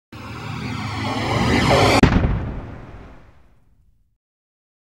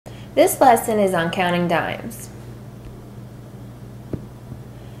This lesson is on counting dimes.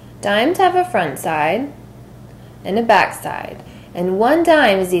 Dimes have a front side and a back side, and 1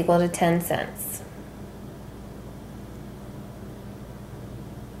 dime is equal to 10 cents.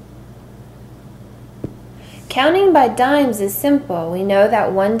 Counting by dimes is simple. We know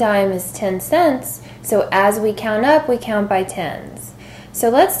that 1 dime is 10 cents, so as we count up, we count by tens. So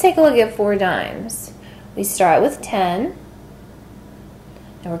let's take a look at 4 dimes. We start with 10,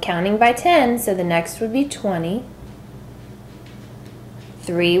 and we're counting by 10, so the next would be 20,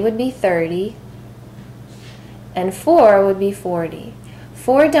 3 would be 30, and 4 would be 40.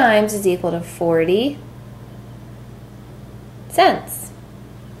 4 dimes is equal to 40 cents.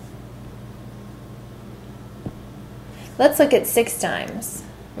 Let's look at 6 dimes.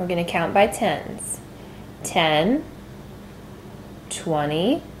 We're going to count by tens. 10,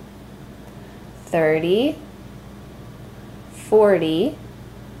 20, 30, 40,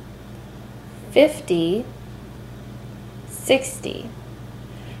 50, 60.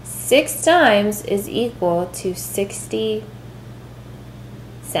 6 dimes is equal to 60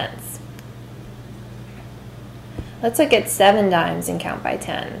 cents. Let's look at 7 dimes and count by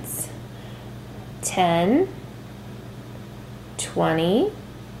tens. 10, 20,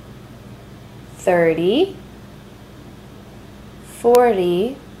 30,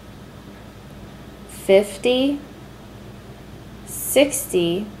 40, 50,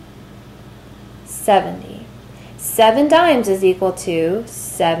 60, 70. 7 dimes is equal to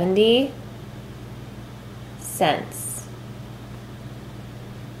 70 cents.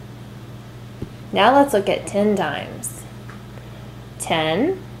 Now let's look at 10 dimes.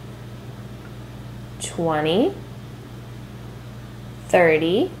 10, 20,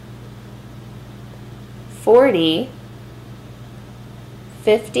 30, 40,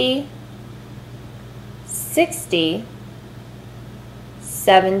 50, 60,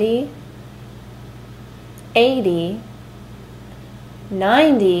 70, 80,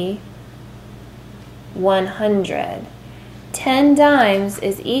 90, 100. 10 dimes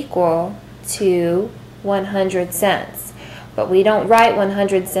is equal to 100 cents. But we don't write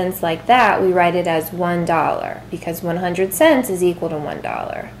 100 cents like that. We write it as $1 because 100 cents is equal to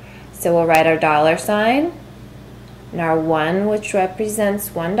 $1. So we'll write our dollar sign and our 1, which represents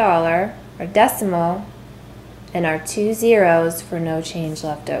 $1, our decimal, and our 2 zeros for no change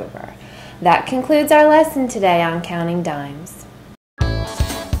left over. That concludes our lesson today on counting dimes.